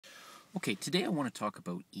Okay, today I want to talk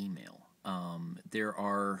about email. There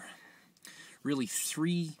are really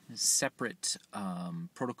three separate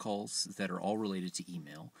protocols that are all related to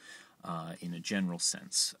email in a general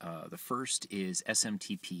sense. The first is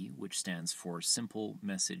SMTP, which stands for Simple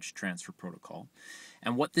Message Transfer Protocol.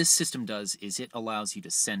 And what this system does is it allows you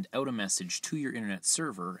to send out a message to your internet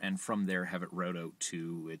server and from there have it route out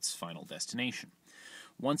to its final destination.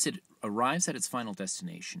 Once it arrives at its final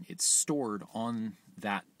destination, it's stored on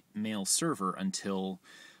that mail server until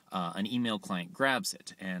an email client grabs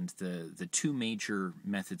it. And the two major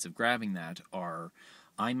methods of grabbing that are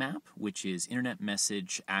IMAP, which is Internet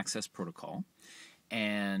Message Access Protocol,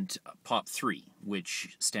 and POP3,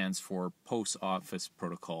 which stands for Post Office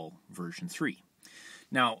Protocol version 3.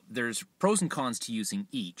 Now, there's pros and cons to using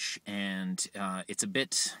each, and it's a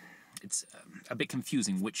bit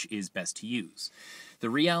confusing which is best to use. The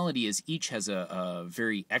reality is each has a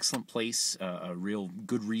very excellent place, a real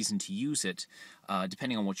good reason to use it,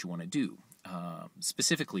 depending on what you want to do.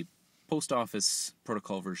 Specifically, Post Office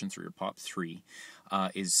Protocol version 3 or POP3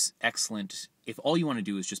 is excellent if all you want to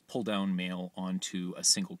do is just pull down mail onto a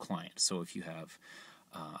single client. So if you have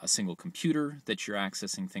a single computer that you're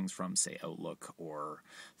accessing things from, say Outlook or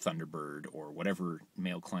Thunderbird or whatever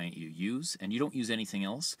mail client you use, and you don't use anything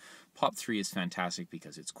else, POP3 is fantastic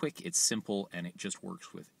because it's quick, it's simple, and it just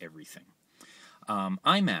works with everything.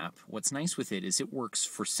 IMAP, what's nice with it is it works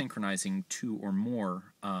for synchronizing two or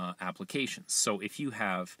more applications. So if you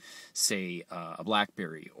have, say, a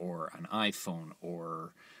BlackBerry or an iPhone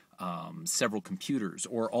or several computers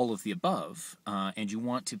or all of the above, and you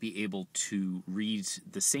want to be able to read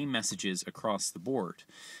the same messages across the board,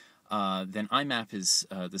 then IMAP is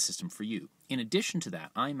the system for you. In addition to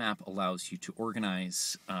that, IMAP allows you to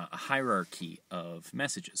organize a hierarchy of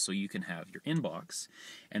messages. So you can have your inbox,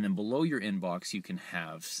 and then below your inbox you can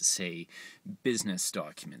have, say, business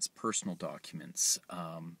documents, personal documents,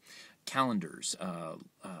 calendars,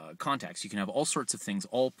 contacts. You can have all sorts of things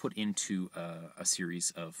all put into a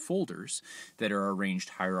series of folders that are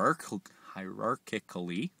arranged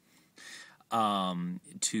hierarchically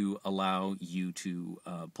to allow you to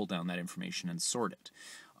pull down that information and sort it.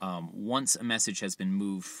 Once a message has been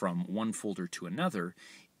moved from one folder to another,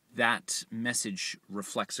 that message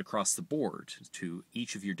reflects across the board to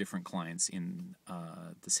each of your different clients in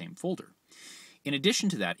the same folder. In addition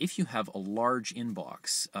to that, if you have a large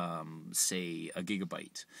inbox, say a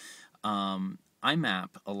gigabyte, IMAP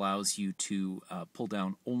allows you to pull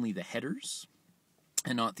down only the headers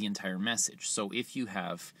and not the entire message. So if you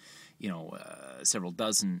have, several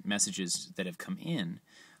dozen messages that have come in,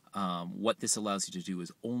 what this allows you to do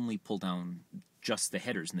is only pull down just the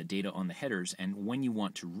headers and the data on the headers, and when you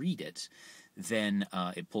want to read it, then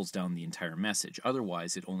it pulls down the entire message.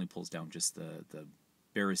 Otherwise, it only pulls down just the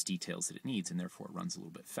barest details that it needs, and therefore it runs a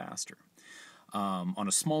little bit faster. On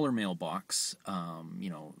a smaller mailbox,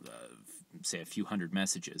 say a few hundred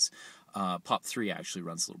messages, POP3 actually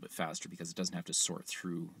runs a little bit faster because it doesn't have to sort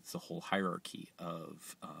through the whole hierarchy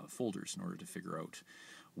of folders in order to figure out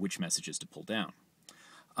which messages to pull down.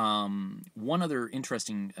 One other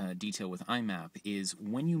interesting detail with IMAP is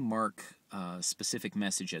when you mark a specific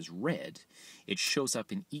message as read, it shows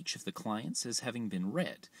up in each of the clients as having been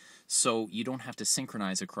read. So you don't have to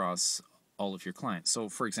synchronize across all of your clients. So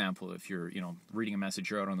for example, if you're reading a message,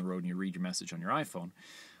 you're out on the road and you read your message on your iPhone,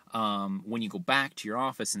 when you go back to your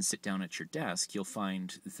office and sit down at your desk, you'll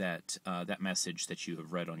find that that message that you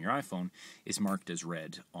have read on your iPhone is marked as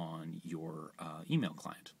read on your email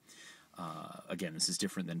client. Again, this is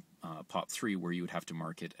different than POP3, where you would have to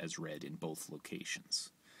mark it as read in both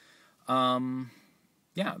locations. That's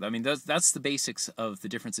the basics of the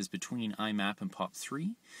differences between IMAP and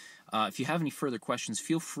POP3. If you have any further questions,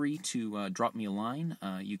 feel free to drop me a line.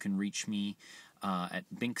 You can reach me at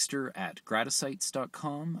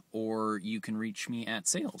binkster@gratisites.com, or you can reach me at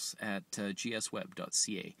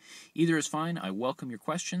sales@gsweb.ca. Either is fine. I welcome your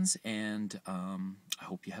questions, and I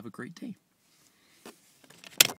hope you have a great day.